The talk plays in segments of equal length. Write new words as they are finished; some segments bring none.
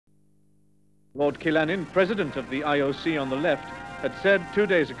Lord Killanin, president of the IOC on the left, had said 2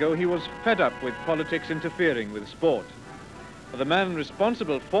 days ago he was fed up with politics interfering with sport. The man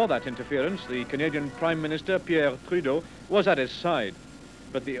responsible for that interference, the Canadian Prime Minister Pierre Trudeau, was at his side.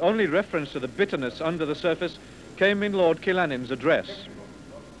 But the only reference to the bitterness under the surface came in Lord Killanin's address.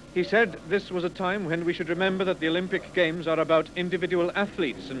 He said this was a time when we should remember that the Olympic Games are about individual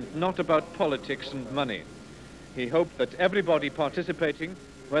athletes and not about politics and money. He hoped that everybody participating,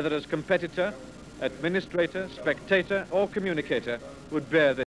 whether as competitor, administrator, spectator or communicator, would bear this